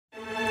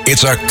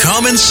It's a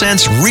common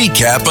sense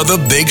recap of the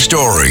big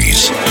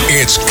stories.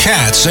 It's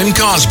Katz and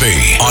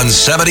Cosby on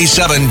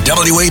 77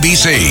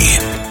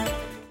 WABC.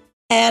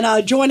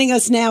 And joining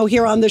us now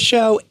here on the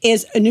show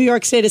is a New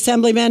York State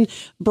Assemblyman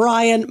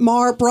Brian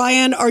Maher.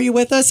 Brian, are you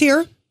with us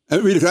here?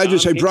 Rita, can I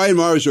just say Brian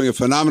Maher is doing a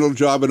phenomenal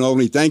job in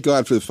Albany. Thank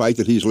God for the fight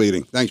that he's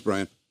leading. Thanks,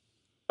 Brian.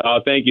 Oh,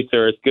 thank you,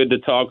 sir. It's good to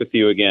talk with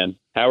you again.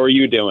 How are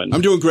you doing?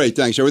 I'm doing great,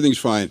 thanks. Everything's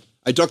fine.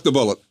 I ducked the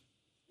bullet.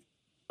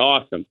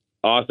 Awesome.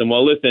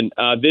 Well, listen,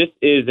 this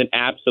is an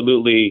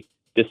absolutely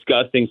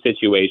disgusting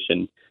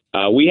situation.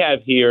 We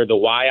have here the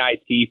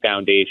YIT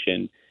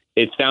Foundation.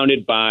 It's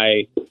founded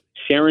by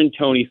Sharon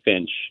Tony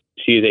Finch.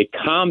 She is a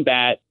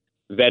combat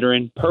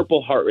veteran,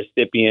 Purple Heart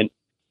recipient.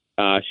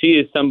 She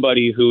is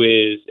somebody who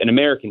is an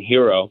American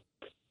hero.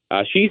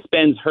 She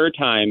spends her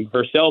time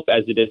herself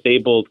as a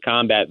disabled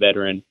combat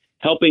veteran,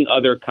 helping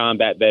other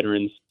combat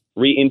veterans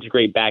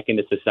reintegrate back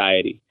into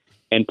society.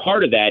 And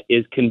part of that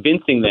is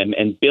convincing them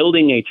and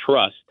building a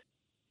trust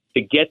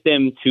to get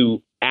them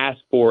to ask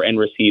for and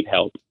receive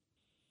help.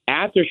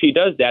 After she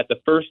does that, the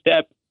first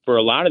step for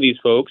a lot of these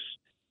folks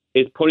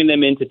is putting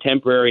them into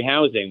temporary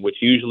housing,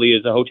 which usually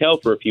is a hotel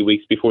for a few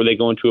weeks before they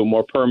go into a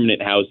more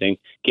permanent housing,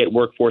 get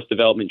workforce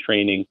development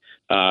training,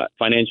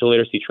 financial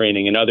literacy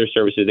training, and other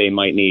services they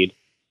might need.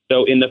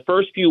 So in the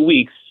first few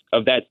weeks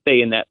of that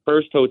stay in that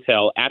first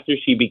hotel, after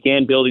she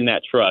began building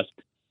that trust,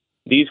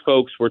 these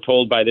folks were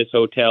told by this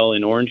hotel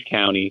in Orange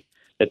County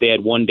that they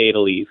had one day to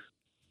leave.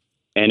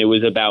 And it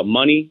was about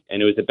money,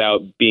 and it was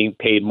about being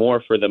paid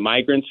more for the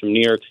migrants from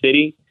New York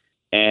City.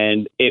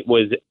 And it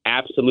was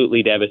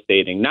absolutely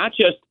devastating, not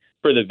just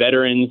for the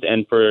veterans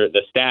and for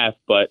the staff,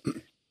 but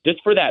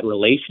just for that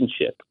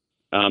relationship.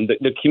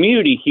 The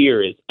community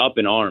here is up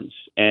in arms.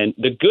 And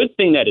the good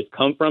thing that has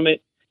come from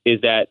it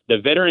is that the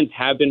veterans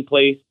have been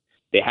placed.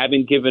 They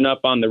haven't given up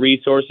on the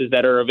resources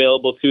that are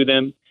available to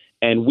them.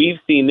 And we've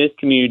seen this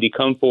community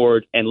come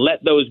forward and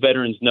let those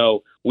veterans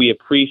know we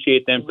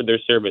appreciate them for their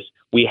service.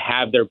 We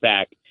have their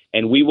back.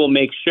 And we will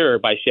make sure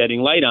by shedding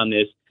light on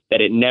this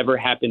that it never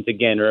happens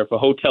again. Or if a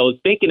hotel is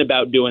thinking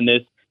about doing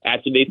this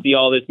after they see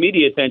all this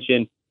media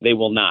attention, they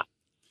will not.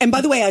 And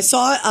by the way, I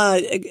saw,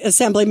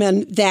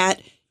 Assemblyman,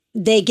 that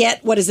they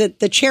get,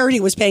 the charity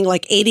was paying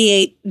like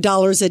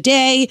 $88 a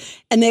day,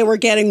 and they were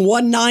getting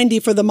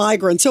 $190 for the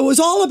migrants. So it was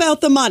all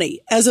about the money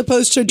as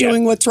opposed to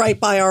doing what's right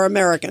by our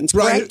Americans,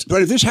 correct? Right.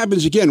 But if this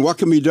happens again, what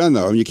can be done,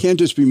 though? I mean, you can't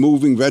just be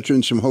moving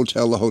veterans from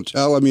hotel to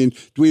hotel. I mean,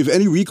 do we have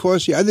any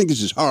recourse here? I think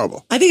this is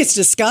horrible. I think it's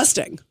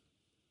disgusting.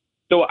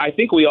 So I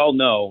think we all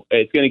know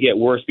it's going to get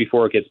worse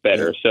before it gets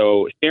better.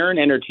 So Sharon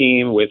and her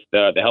team, with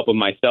the help of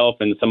myself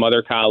and some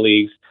other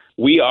colleagues,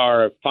 we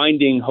are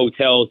finding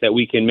hotels that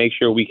we can make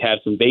sure we have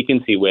some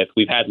vacancy with.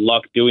 We've had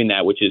luck doing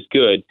that, which is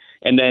good.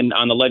 And then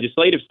on the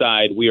legislative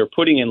side, we are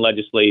putting in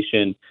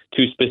legislation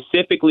to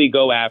specifically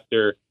go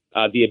after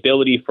the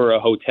ability for a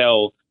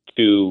hotel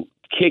to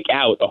kick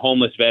out a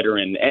homeless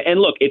veteran. And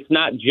look, it's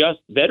not just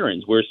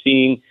veterans. We're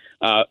seeing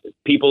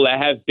people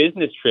that have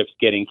business trips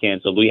getting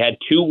canceled. We had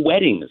 2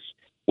 weddings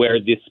where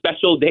the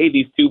special day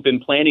these 2 have been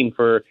planning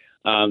for,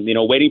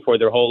 waiting for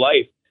their whole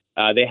life,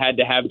 they had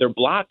to have their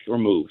block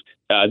removed.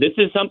 This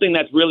is something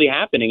that's really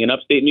happening in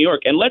upstate New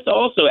York. And let's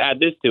also add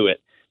this to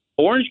it.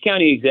 Orange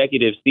County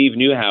Executive Steve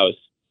Newhouse,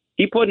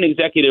 he put an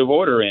executive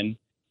order in,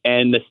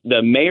 and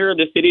the mayor of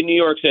the city of New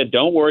York said,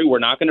 don't worry, we're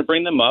not going to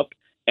bring them up.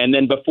 And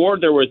then before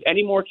there was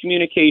any more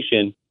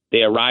communication,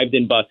 they arrived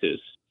in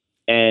buses.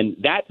 And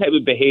that type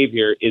of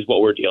behavior is what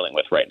we're dealing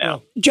with right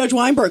now. Judge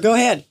Weinberg, go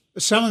ahead.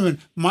 Assemblyman,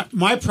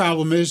 my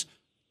problem is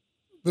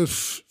the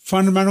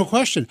fundamental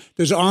question.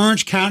 Does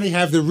Orange County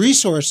have the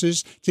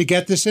resources to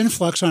get this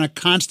influx on a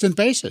constant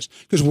basis?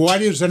 Because why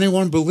does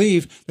anyone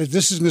believe that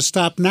this is going to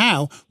stop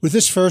now with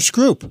this first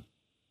group?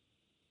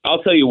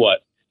 I'll tell you what.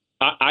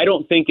 I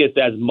don't think it's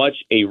as much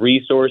a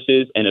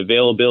resources and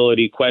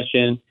availability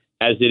question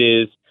as it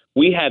is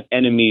we have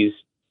enemies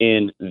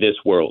in this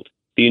world.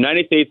 The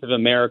United States of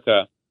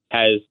America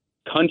has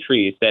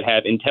countries that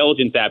have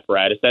intelligence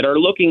apparatus that are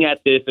looking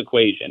at this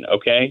equation,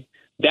 okay?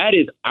 That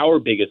is our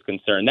biggest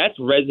concern. That's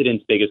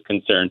residents' biggest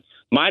concern.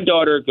 My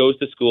daughter goes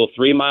to school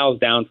 3 miles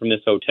down from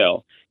this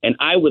hotel, and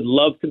I would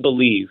love to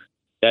believe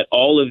that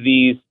all of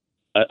these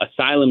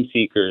asylum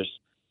seekers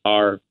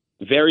are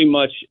very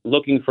much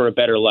looking for a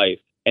better life,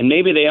 and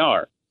maybe they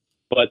are,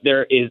 but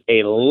there is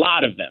a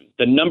lot of them.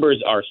 The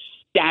numbers are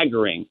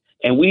staggering,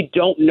 and we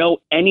don't know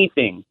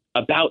anything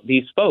about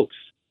these folks.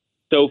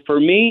 So for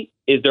me,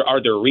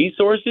 are there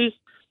resources?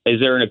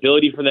 Is there an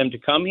ability for them to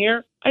come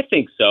here? I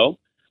think so.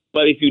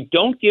 But if you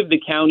don't give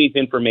the counties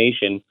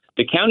information,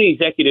 the county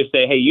executives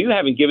say, hey, you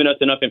haven't given us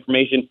enough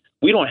information.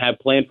 We don't have a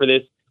plan for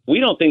this.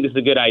 We don't think this is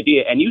a good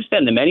idea. And you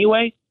send them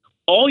anyway.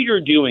 All you're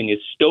doing is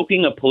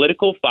stoking a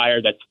political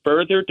fire that's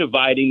further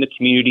dividing the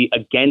community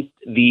against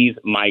these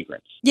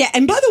migrants. Yeah.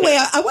 And by the way,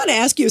 I want to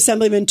ask you,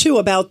 Assemblyman, too,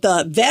 about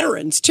the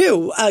veterans,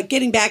 too,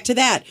 getting back to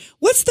that.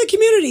 What's the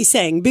community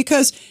saying?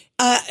 Because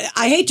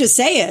I hate to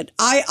say it.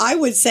 I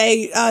would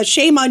say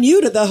shame on you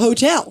to the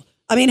hotel.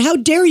 I mean, how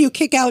dare you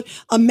kick out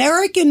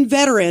American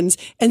veterans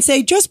and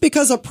say just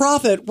because of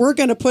profit, we're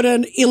going to put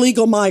in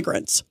illegal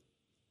migrants?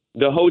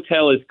 The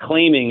hotel is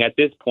claiming at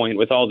this point,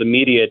 with all the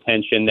media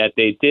attention, that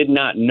they did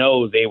not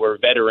know they were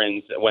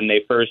veterans when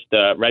they first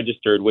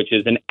registered, which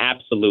is an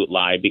absolute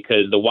lie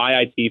because the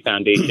YIT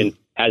Foundation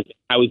has been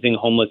housing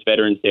homeless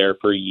veterans there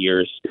for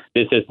years.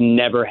 This has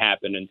never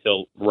happened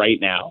until right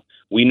now.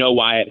 We know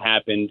why it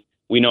happened.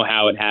 We know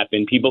how it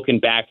happened. People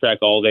can backtrack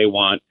all they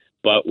want.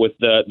 But with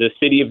the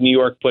city of New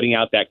York putting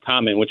out that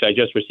comment, which I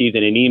just received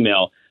in an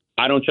email,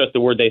 I don't trust the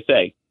word they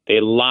say. They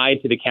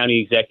lied to the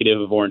county executive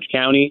of Orange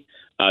County.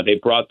 They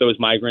brought those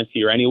migrants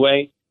here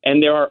anyway.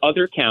 And there are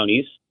other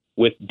counties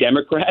with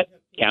Democrat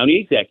county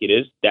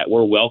executives that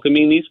were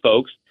welcoming these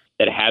folks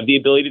that have the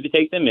ability to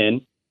take them in.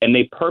 And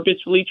they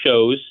purposefully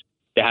chose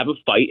to have a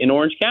fight in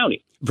Orange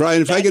County.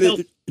 Brian, if I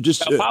could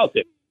just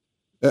politics.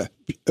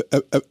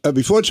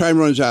 Before time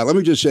runs out, let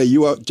me just say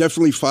you are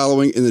definitely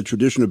following in the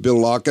tradition of Bill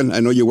Larkin. I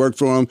know you worked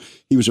for him.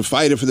 He was a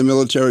fighter for the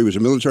military. He was a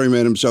military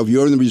man himself.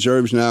 You're in the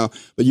reserves now,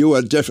 but you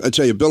are I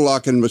tell you, Bill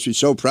Larkin must be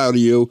so proud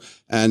of you.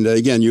 And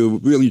again, you're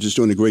really just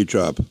doing a great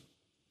job.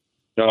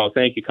 Oh,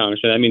 thank you,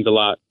 Congressman. That means a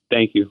lot.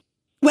 Thank you.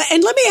 Well,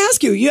 and let me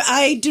ask you,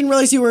 I didn't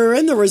realize you were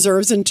in the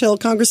reserves until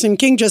Congressman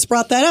King just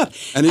brought that up.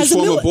 And his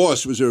former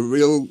boss was a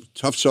real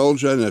tough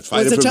soldier and a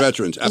fighter for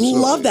veterans. Absolutely.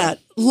 Love that.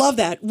 Love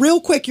that.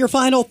 Real quick, your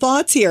final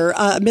thoughts here,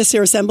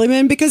 Mr.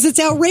 Assemblyman, because it's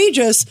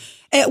outrageous.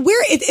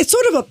 It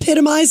sort of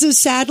epitomizes,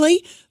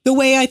 sadly, the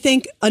way I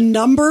think a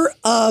number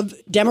of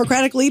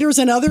Democratic leaders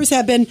and others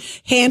have been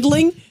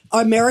handling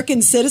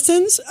American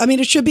citizens. I mean,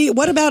 it should be,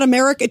 what about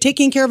America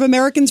taking care of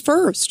Americans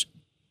first?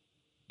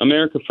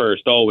 America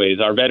first, always.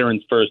 Our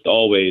veterans first,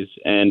 always.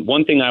 And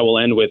one thing I will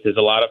end with is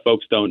a lot of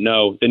folks don't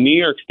know. The New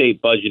York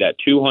State budget at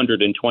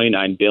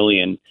 $229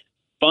 billion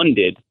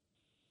funded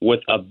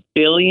with $1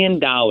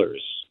 billion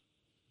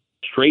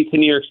straight to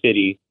New York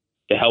City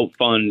to help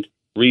fund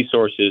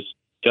resources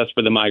just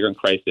for the migrant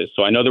crisis.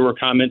 So I know there were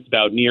comments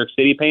about New York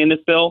City paying this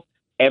bill.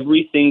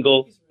 Every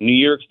single New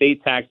York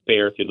State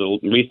taxpayer through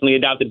the recently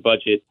adopted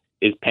budget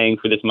is paying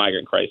for this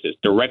migrant crisis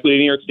directly to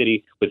New York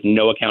City with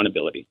no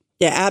accountability.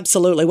 Yeah,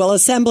 absolutely. Well,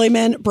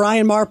 Assemblyman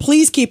Brian Maher,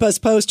 please keep us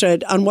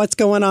posted on what's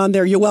going on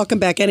there. You're welcome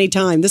back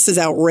anytime. This is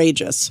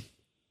outrageous.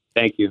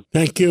 Thank you.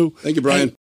 Thank you. Thank you, Brian.